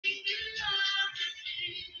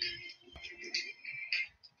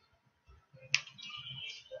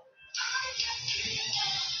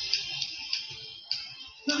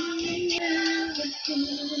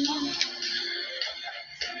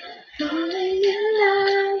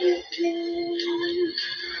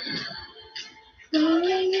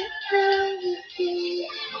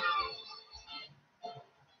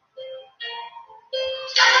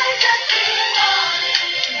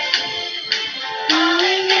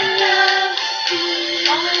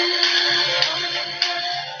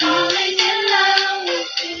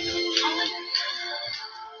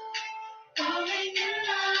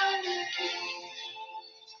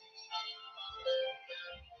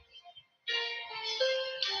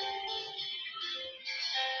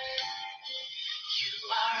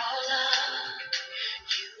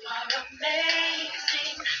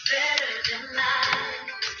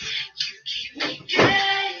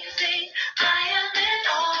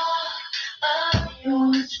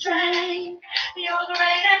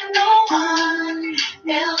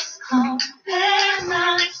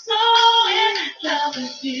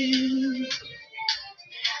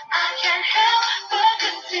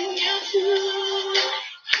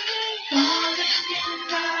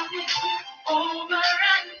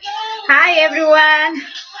Hi everyone,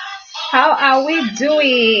 how are we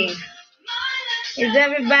doing? Is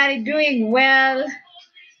everybody doing well?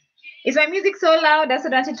 Is my music so loud? That's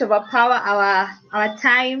what I want to overpower our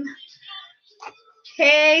time.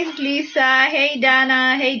 Hey Lisa, hey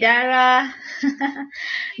Dana, hey Dara.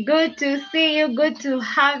 Good to see you, good to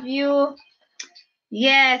have you.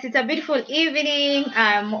 Yes, it's a beautiful evening.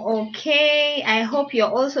 I'm okay. I hope you're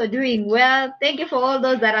also doing well. Thank you for all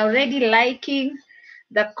those that are already liking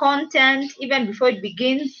the content even before it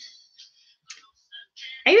begins.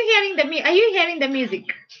 Are you hearing the music?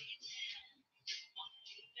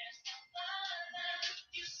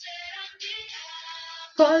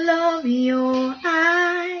 Follow your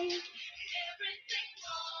eyes.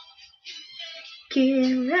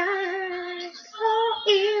 Kira,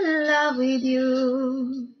 so in love with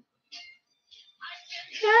you.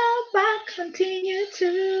 Help I continue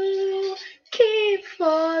to keep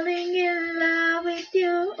falling in love with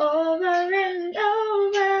you over and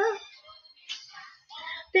over.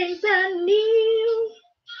 Things are new.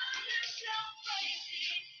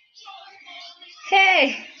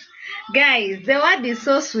 Hey, guys, the word is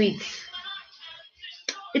so sweet.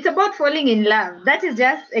 It's about falling in love. That is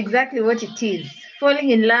just exactly what it is.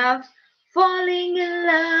 Falling in love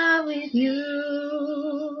with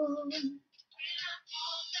you.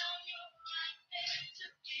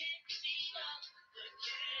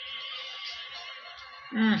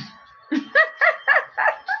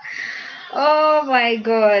 Oh my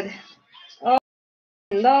God. Oh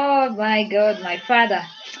Lord, my God, my Father.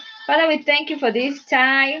 Father, we thank you for this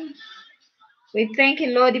time. We thank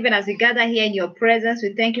you, Lord, even as we gather here in your presence.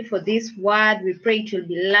 We thank you for this word. We pray it will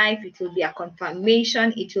be life. It will be a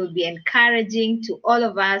confirmation. It will be encouraging to all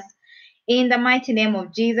of us. In the mighty name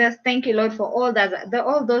of Jesus, thank you, Lord, for all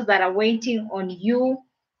those that are waiting on you.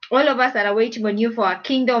 All of us that are waiting on you for our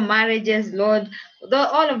kingdom marriages, Lord.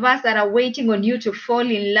 All of us that are waiting on you to fall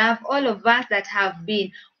in love. All of us that have been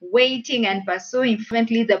waiting and pursuing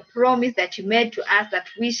fervently the promise that you made to us that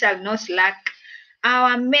we shall not lack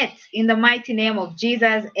our mates in the mighty name of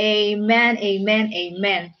Jesus. Amen, amen,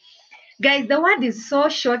 amen. Guys, the word is so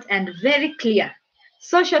short and very clear.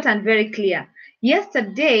 So short and very clear.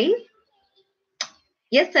 Yesterday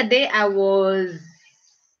I was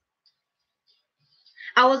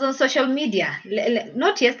on social media.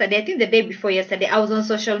 Not yesterday, I think the day before yesterday, I was on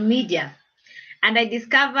social media. And I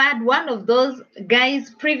discovered one of those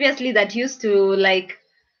guys previously that used to like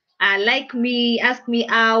me, ask me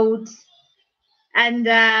out. And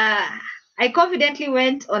I confidently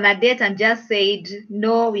went on a date and just said,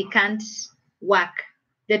 no, we can't work.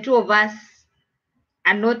 The two of us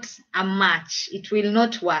are not a match. It will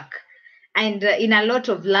not work. And in a lot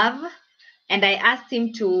of love. And I asked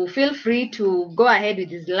him to feel free to go ahead with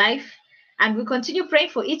his life. And we continue praying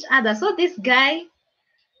for each other. So this guy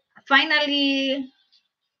finally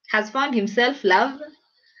has found himself love.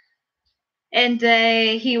 And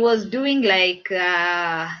he was doing like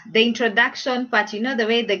the introduction part, you know, the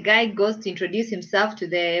way the guy goes to introduce himself to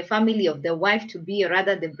the family of the wife to be, or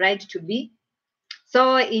rather the bride to be.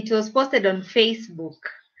 So it was posted on Facebook.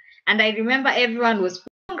 And I remember everyone was,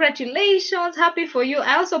 congratulations, happy for you.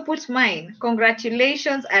 I also put mine,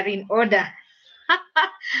 congratulations are in order.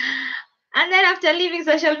 And then after leaving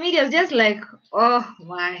social media, it's just like, oh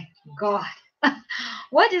my God,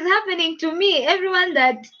 what is happening to me? Everyone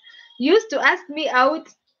that used to ask me out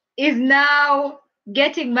is now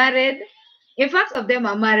getting married. In fact, of them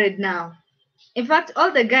are married now. In fact,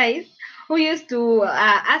 all the guys who used to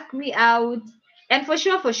ask me out, and for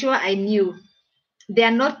sure, I knew they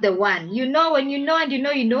are not the one. You know, when you know and you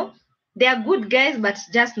know, they are good guys, but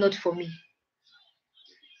just not for me.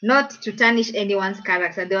 Not to tarnish anyone's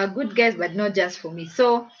character. They were good guys, but not just for me.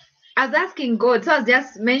 So I was asking God. So I was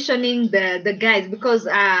just mentioning the guys because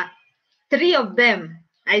three of them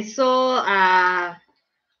I saw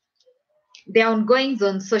their ongoings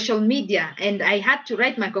on social media, and I had to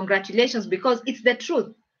write my congratulations because it's the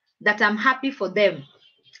truth that I'm happy for them.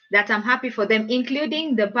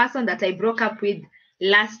 Including the person that I broke up with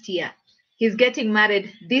last year. He's getting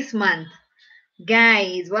married this month.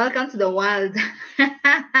 Guys, welcome to the world.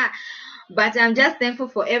 But I'm just thankful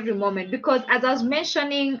for every moment because as I was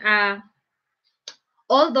mentioning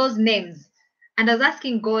all those names, and I was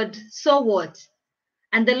asking God, so what?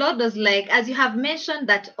 And the Lord was like, as you have mentioned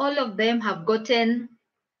that all of them have gotten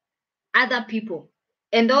other people,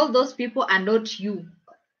 and all those people are not you.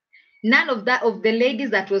 None of the ladies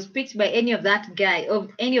that was picked by any of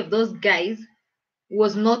those guys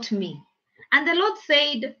was not me. And the Lord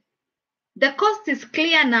said, the coast is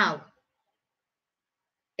clear now.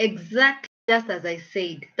 Exactly just as I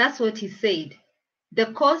said. That's what he said. The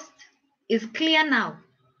cost is clear now.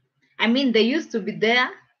 I mean, they used to be there.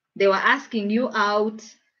 They were asking you out,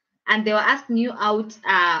 and they were asking you out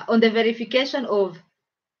on the verification of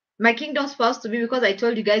my kingdom spouse to be, because I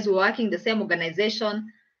told you guys we were working the same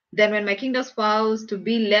organization. Then when my kingdom spouse to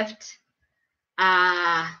be left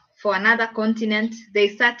uh for another continent, they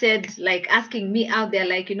started like asking me out there,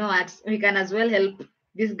 like, you know what, we can as well help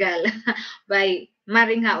this girl by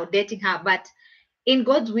marrying her or dating her. But in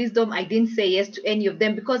God's wisdom, I didn't say yes to any of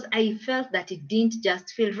them because I felt that it didn't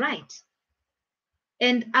just feel right.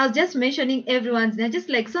 And I was just mentioning everyone's name, just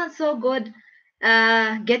like so and so, God,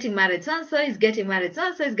 getting married, so and so is getting married, so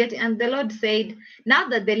and so is getting, and the Lord said, now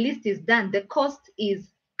that the list is done, the cost is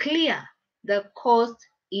clear. The cost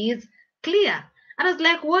is clear. And I was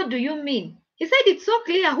like, what do you mean? He said, it's so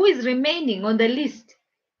clear who is remaining on the list.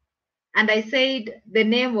 And I said the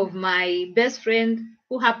name of my best friend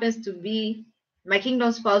who happens to be my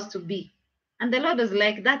kingdom spouse to be. And the Lord was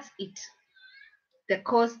like, that's it. The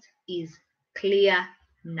cost is clear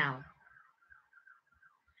now.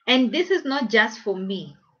 And this is not just for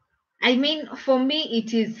me. I mean, for me,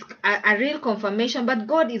 it is a real confirmation, but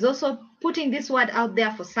God is also putting this word out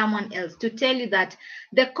there for someone else to tell you that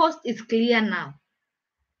the cost is clear now.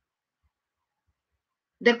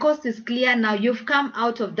 The cost is clear now. You've come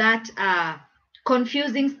out of that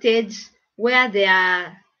confusing stage where there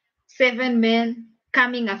are 7 men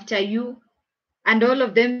coming after you, and all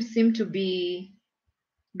of them seem to be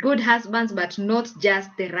good husbands, but not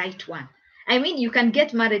just the right one. I mean, you can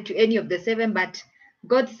get married to any of the 7, but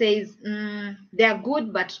God says they are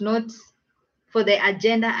good, but not for the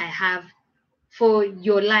agenda I have for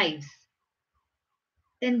your lives.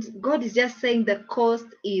 And God is just saying the cost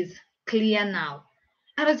is clear now.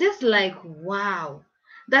 I was just like, wow,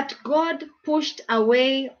 that God pushed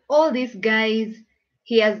away all these guys.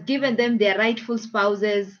 He has given them their rightful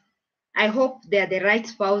spouses. I hope they are the right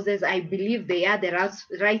spouses. I believe they are the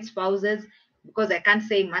right spouses because I can't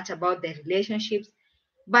say much about their relationships.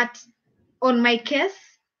 But on my case,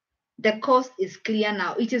 the cost is clear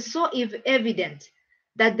now. It is so evident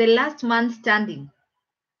that the last man standing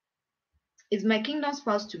is my kingdom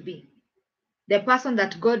spouse to be, the person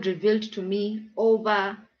that God revealed to me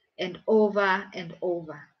over and over and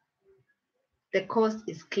over. The cost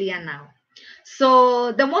is clear now.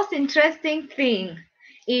 So the most interesting thing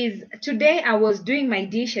is today I was doing my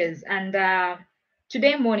dishes, and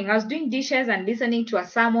today morning I was doing dishes and listening to a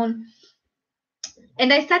sermon,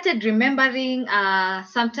 and I started remembering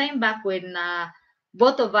some time back when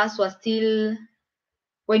both of us were still,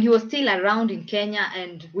 when he was still around in Kenya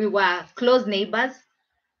and we were close neighbors.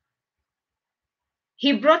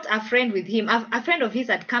 He brought a friend with him. A friend of his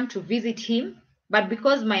had come to visit him, but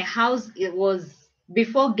because my house, it was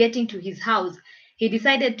before getting to his house, he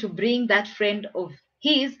decided to bring that friend of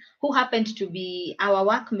his who happened to be our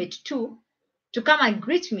workmate too, to come and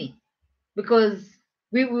greet me because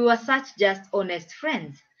we were such just honest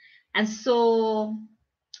friends. And so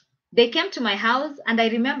they came to my house, and I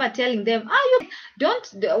remember telling them, you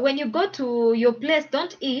don't, when you go to your place,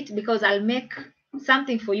 don't eat because I'll make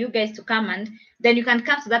something for you guys to come, and then you can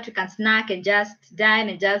come so that we can snack and just dine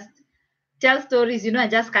and just tell stories,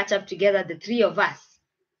 and just catch up together, the 3 of us.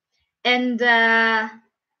 And that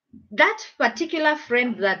particular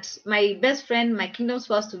friend that my best friend, my kingdom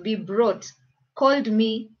spouse to be, brought, called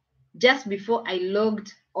me just before I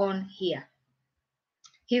logged on here.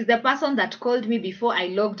 He's the person that called me before I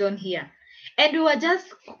logged on here. And we were just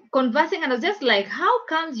conversing, and I was just like, how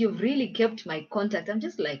comes you've really kept my contact? I'm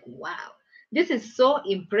just like, wow, this is so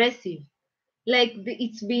impressive. Like,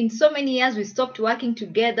 it's been so many years we stopped working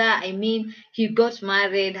together. I mean, he got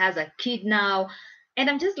married, has a kid now. And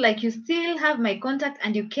I'm just like, you still have my contact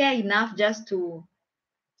and you care enough just to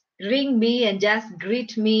ring me and just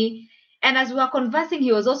greet me. And as we were conversing,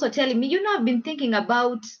 he was also telling me, I've been thinking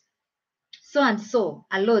about so and so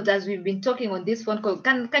a lot as we've been talking on this phone call.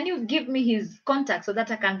 Can you give me his contact so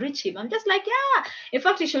that I can reach him? I'm just like, yeah. In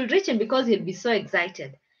fact, you should reach him because he'll be so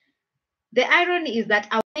excited. The irony is that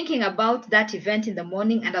I was thinking about that event in the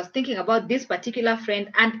morning, and I was thinking about this particular friend,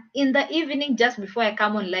 and in the evening, just before I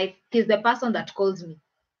come on live, he's the person that calls me.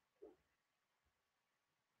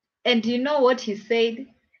 And you know what he said?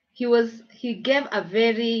 He gave a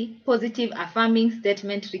very positive, affirming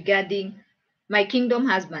statement regarding my kingdom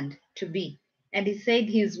husband to be. And he said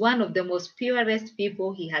he's one of the most purest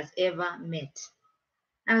people he has ever met.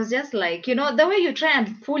 I was just like, the way you try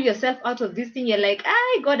and pull yourself out of this thing, you're like,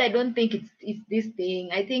 God, I don't think it's this thing.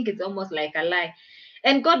 I think it's almost like a lie.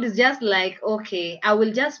 And God is just like, okay, I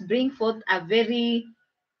will just bring forth a very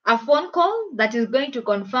A phone call that is going to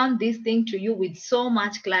confirm this thing to you with so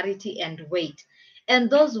much clarity and weight. And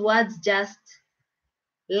those words just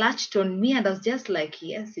latched on me, and I was just like,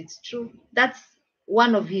 yes, it's true. That's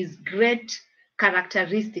one of his great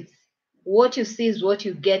characteristics. What you see is what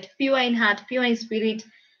you get, pure in heart, pure in spirit.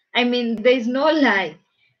 I mean, there's no lie.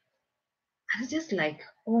 I was just like,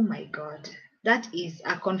 oh my God, that is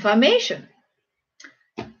a confirmation.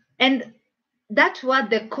 And that word,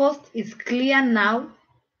 the coast is clear now,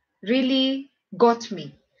 really got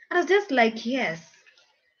me. I was just like, yes.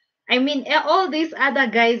 I mean, all these other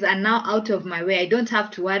guys are now out of my way. I don't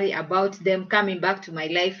have to worry about them coming back to my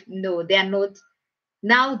life. No, they are not.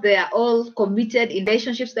 Now they are all committed in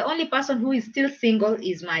relationships. The only person who is still single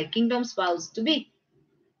is my kingdom spouse to be.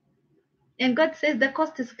 And God says the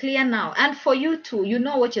coast is clear now. And for you too, you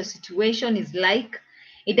know what your situation is like.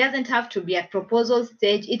 It doesn't have to be at proposal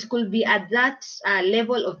stage. It could be at that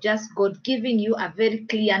level of just God giving you a very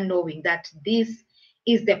clear knowing that this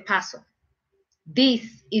is the person. This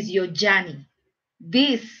is your journey.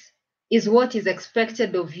 This is what is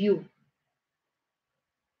expected of you.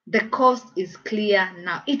 The coast is clear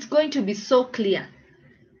now. It's going to be so clear.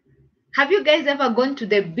 Have you guys ever gone to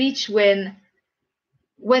the beach when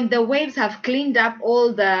the waves have cleaned up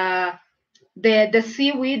all the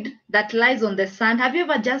seaweed that lies on the sand? Have you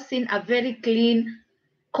ever just seen a very clean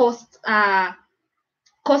coastline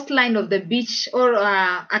of the beach, or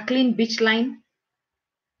a clean beach line?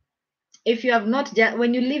 If you have not,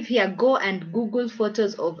 when you live here, go and Google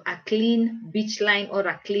photos of a clean beach line or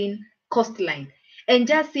a clean coastline and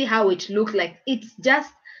just see how it looks like. It's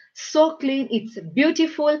just so clean, it's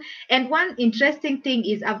beautiful. And one interesting thing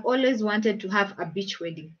is, I've always wanted to have a beach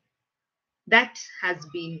wedding. That has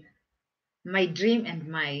been my dream and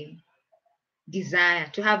my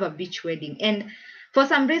desire, to have a beach wedding. And for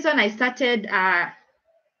some reason, I started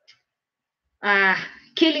uh,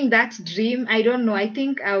 killing that dream. I don't know. I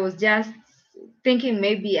think I was just thinking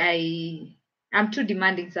maybe I'm too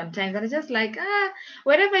demanding sometimes. And I just like,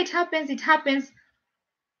 wherever it happens, it happens.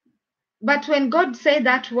 But when God said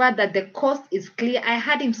that word, that the coast is clear, I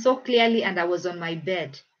heard him so clearly, and I was on my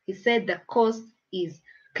bed. He said the coast is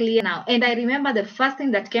clear now. And I remember the first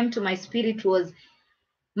thing that came to my spirit was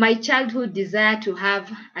my childhood desire to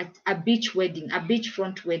have a beach wedding, a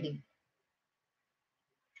beachfront wedding.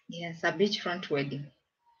 Yes, a beachfront wedding.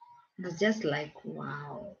 I was just like,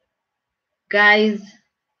 wow. Guys,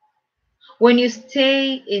 when you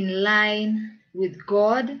stay in line with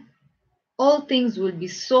God, all things will be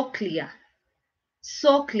so clear,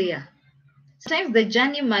 so clear. Sometimes the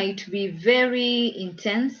journey might be very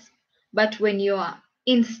intense, but when you are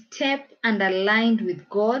in step and aligned with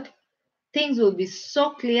God, things will be so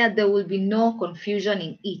clear, there will be no confusion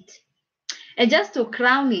in it. And just to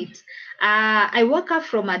crown it, I woke up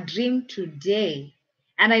from a dream today.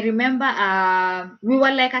 And I remember we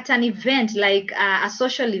were like at an event, like a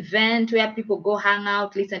social event where people go hang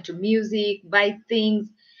out, listen to music, buy things.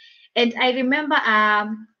 And I remember I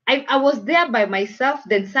was there by myself.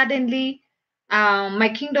 Then suddenly my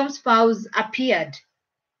kingdom spouse appeared,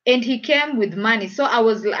 and he came with money. So I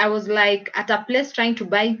was like at a place trying to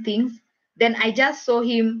buy things. Then I just saw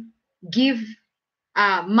him give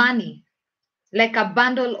money, like a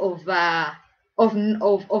bundle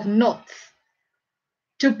of notes,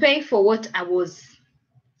 to pay for what I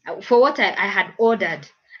had ordered.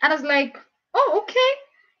 And I was like, oh, okay.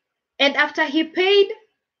 And after he paid,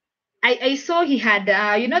 I saw he had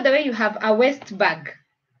the way you have a waist bag.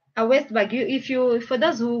 A waist bag. If you For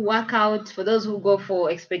those who work out, for those who go for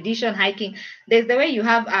expedition hiking, there's the way you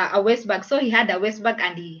have a waist bag. So he had a waist bag,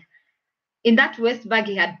 and in that waist bag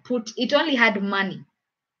he had put, it only had money.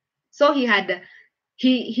 So he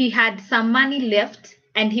had some money left,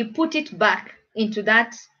 and he put it back into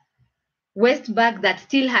that waist bag that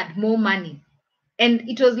still had more money. And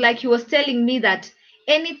it was like he was telling me that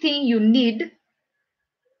anything you need,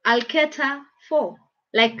 I'll cater for.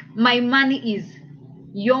 Like, my money is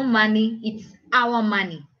your money, it's our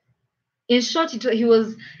money. In short, he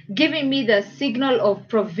was giving me the signal of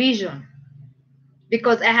provision,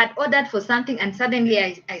 because I had ordered for something, and suddenly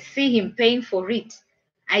I see him paying for it.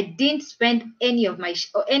 I didn't spend any of my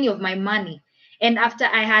money. And after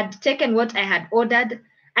I had taken what I had ordered,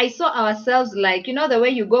 I saw ourselves, like, the way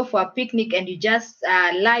you go for a picnic and you just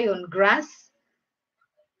lie on grass.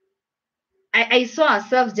 I saw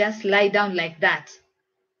ourselves just lie down like that.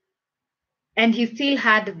 And he still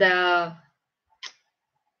had that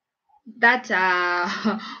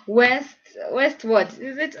west what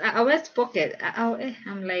is it, a west pocket,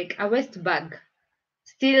 I'm like, a west bag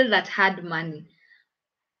still that had money.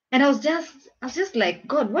 And I was just like,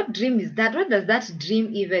 God, what dream is that? What does that dream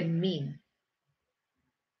even mean?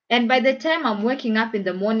 And by the time I'm waking up in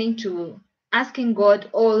the morning to asking God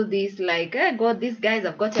all this, like, hey, God, these guys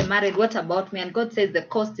have gotten married. What about me? And God says the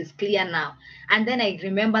coast is clear now. And then I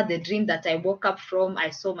remember the dream that I woke up from. I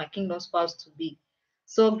saw my kingdom spouse to be.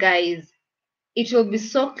 So, guys, it will be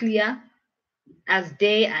so clear as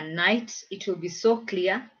day and night. It will be so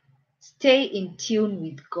clear. Stay in tune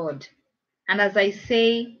with God. And as I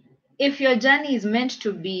say, if your journey is meant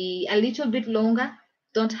to be a little bit longer,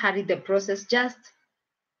 don't hurry the process. Just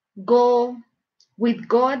go with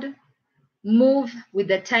God, move with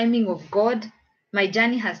the timing of God. My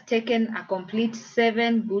journey has taken a complete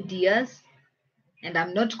 7 good years, and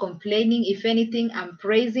I'm not complaining. If anything, I'm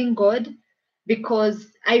praising God because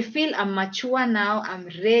I feel I'm mature now. I'm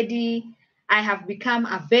ready. I have become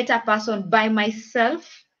a better person by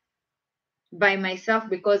myself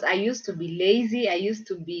because I used to be lazy. I used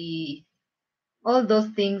to be all those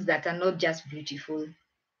things that are not just beautiful.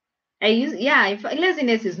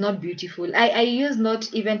 Laziness is not beautiful. I used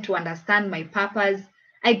not even to understand my purpose.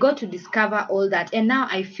 I got to discover all that, and now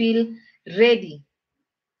I feel ready.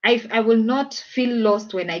 I will not feel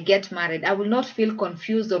lost when I get married. I will not feel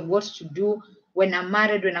confused on what to do when I'm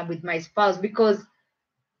married, when I'm with my spouse, because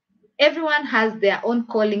everyone has their own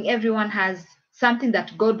calling. Everyone has something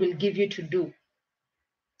that God will give you to do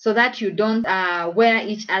so that you don't wear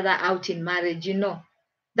each other out in marriage.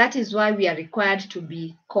 That is why we are required to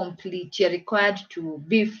be complete. You're required to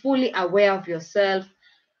be fully aware of yourself,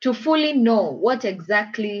 to fully know what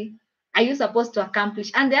exactly are you supposed to accomplish.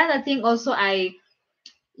 And the other thing also,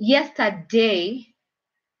 yesterday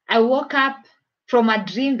I woke up from a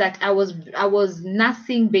dream that I was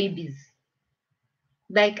nursing babies.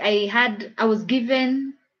 Like I was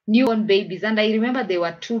given newborn babies, and I remember there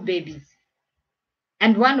were 2 babies.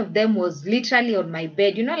 And one of them was literally on my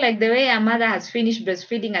bed. Like the way a mother has finished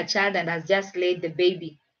breastfeeding a child and has just laid the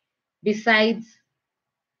baby besides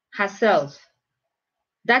herself.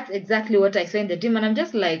 That's exactly what I saw in the dream. And I'm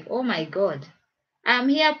just like, oh my God. I'm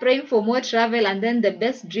here praying for more travel, and then the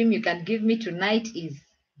best dream you can give me tonight is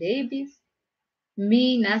babies.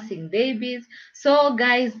 Me nursing babies. So,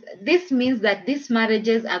 guys, this means that these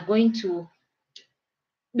marriages are going to,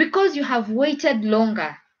 because you have waited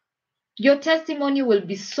longer, your testimony will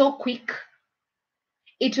be so quick.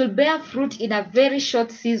 It will bear fruit in a very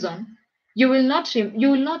short season. You will not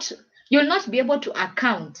be able to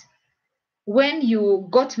account when you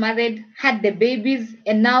got married, had the babies,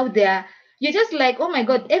 and now you're just like, oh my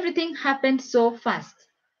God, everything happened so fast.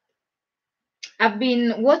 I've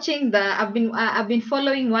been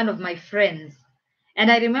following one of my friends,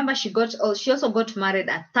 and I remember she also got married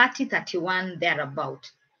at 30, 31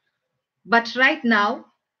 thereabout. But right now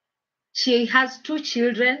she has 2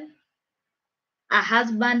 children, a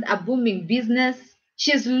husband, a booming business.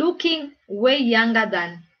 She's looking way younger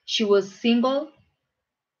than she was single.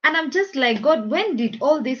 And I'm just like, God, when did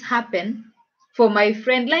all this happen for my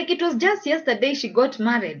friend? Like it was just yesterday she got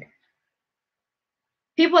married.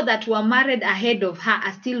 People that were married ahead of her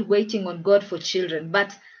are still waiting on God for children.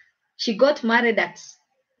 But she got married at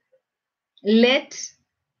late.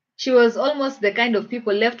 She was almost the kind of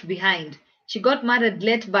people left behind. She got married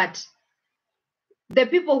late, but the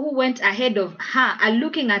people who went ahead of her are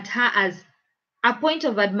looking at her as a point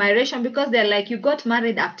of admiration because they're like, you got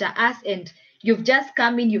married after us and you've just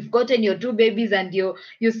come in, you've gotten your 2 babies, and you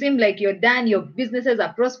seem like you're done, your businesses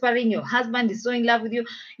are prospering, your husband is so in love with you.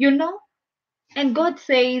 And God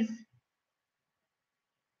says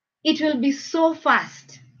it will be so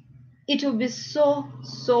fast. It will be so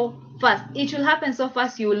fast. It will happen so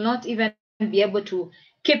fast you will not even be able to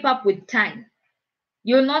keep up with time.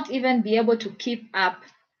 You'll not even be able to keep up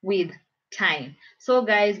with time. So,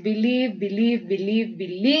 guys, believe, believe, believe,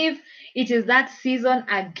 believe. It is that season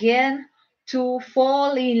again to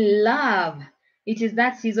fall in love. It is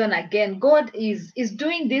that season again. God is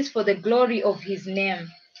doing this for the glory of His name.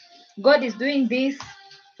 God is doing this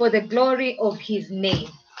for the glory of His name.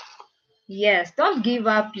 Yes, don't give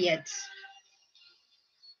up yet.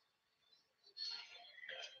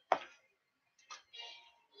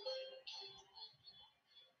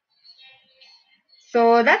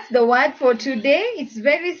 So that's the word for today. It's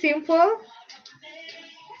very simple.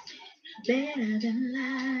 Better than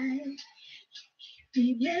life.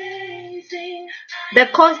 Amazing. The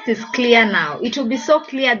coast is clear now. It will be so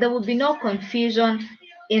clear. There will be no confusion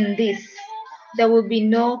in this. There will be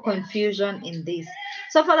no confusion in this.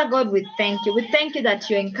 So, Father God, we thank you. We thank you that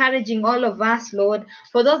you're encouraging all of us, Lord.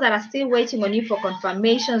 For those that are still waiting on you for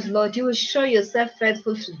confirmations, Lord, you will show yourself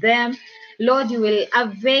faithful to them. Lord, you will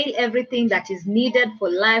avail everything that is needed for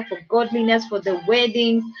life, for godliness, for the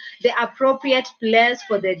weddings, the appropriate place,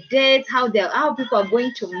 for the dates, how people are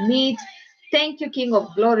going to meet. Thank you, King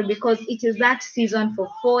of Glory, because it is that season for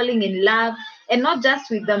falling in love, and not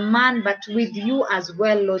just with the man, but with you as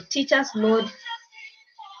well, Lord. Teach us, Lord,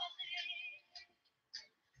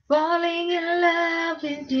 falling in love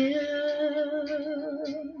with you.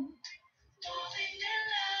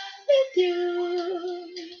 With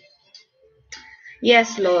you.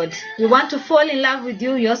 Yes, Lord. We want to fall in love with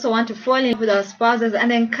you. We also want to fall in love with our spouses,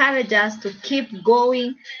 and encourage us to keep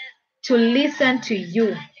going, to listen to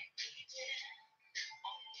you.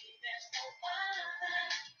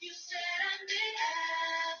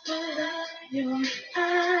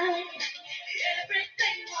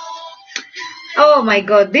 Oh my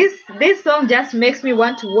God, this song just makes me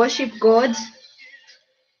want to worship God.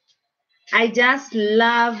 I just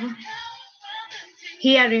love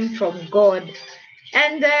hearing from God.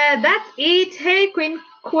 And that's it. Hey, Queen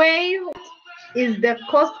Quay, is the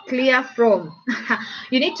coast clear from?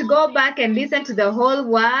 You need to go back and listen to the whole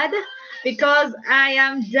word, because I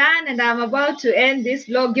am done and I'm about to end this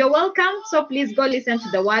vlog. You're welcome. So please go listen to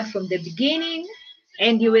the word from the beginning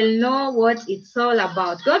and you will know what it's all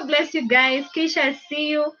about. God bless you guys. Keisha, I see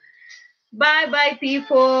you. Bye bye,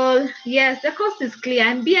 people. Yes, the coast is clear,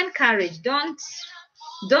 and be encouraged. Don't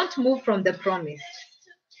move from the promise.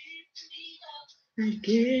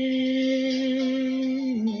 Again.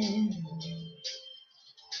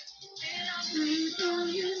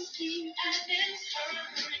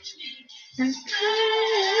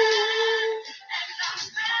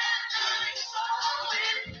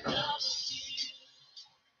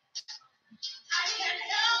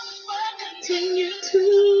 Continue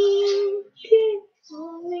to keep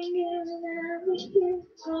falling in love with you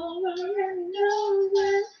over and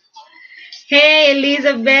over. Hey,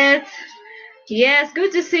 Elizabeth. Yes,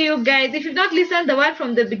 good to see you guys. If you've not listened to the word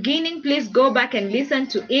from the beginning, please go back and listen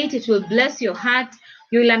to it. It will bless your heart.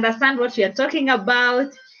 You will understand what we are talking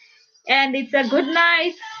about. And it's a good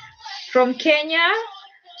night from Kenya.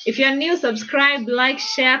 If you're new, subscribe, like,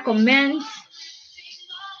 share, comment.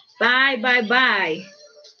 Bye, bye, bye.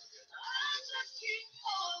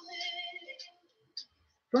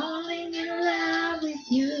 Falling in love with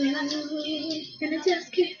you, and I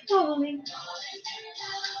just keep falling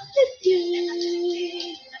with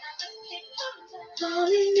you.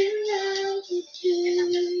 Falling in love with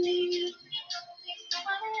you.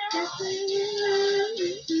 Falling in love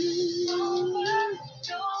with you.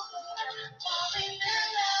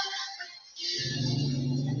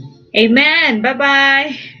 Amen. Bye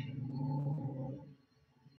bye.